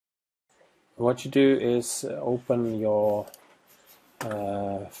what you do is open your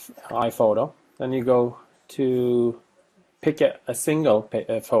iPhoto, then you go to pick a single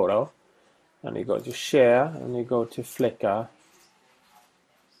photo, and you go to share, and you go to Flickr,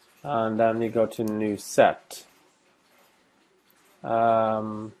 and then you go to new set.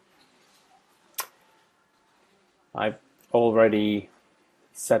 I've already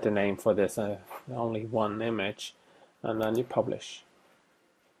set a name for this, only one image, and then you publish.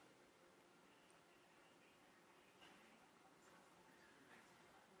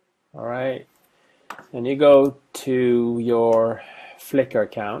 Alright, then you go to your Flickr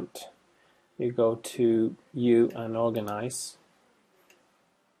account, you go to View and Organize.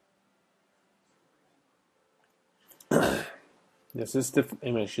 This is the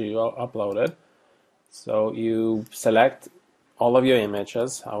image you uploaded. So you select all of your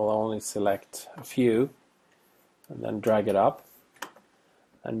images. I will only select a few, and then drag it up.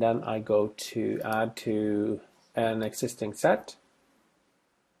 And then I go to add to an existing set.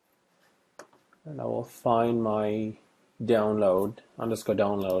 And I will find my download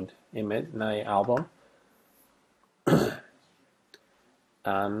image, my album.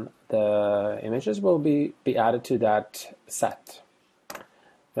 And the images will be added to that set.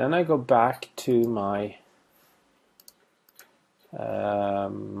 Then I go back to my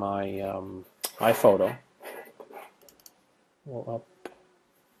iPhoto. We'll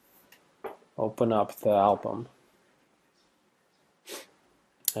open up the album,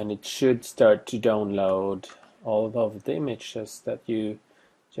 and it should start to download all of the images that you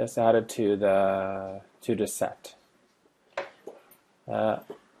just added to the set.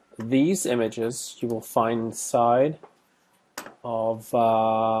 These images you will find inside of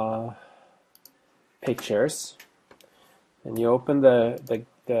pictures, and you open the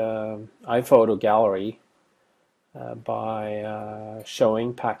iPhoto gallery by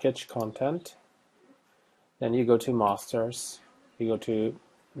showing package content. Then you go to masters, you go to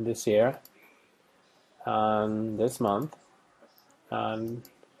this year and this month, and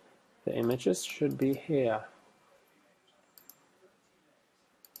the images should be here.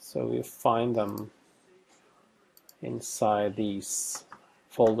 So we find them inside these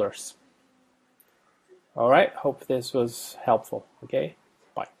folders. Alright, hope this was helpful. Okay.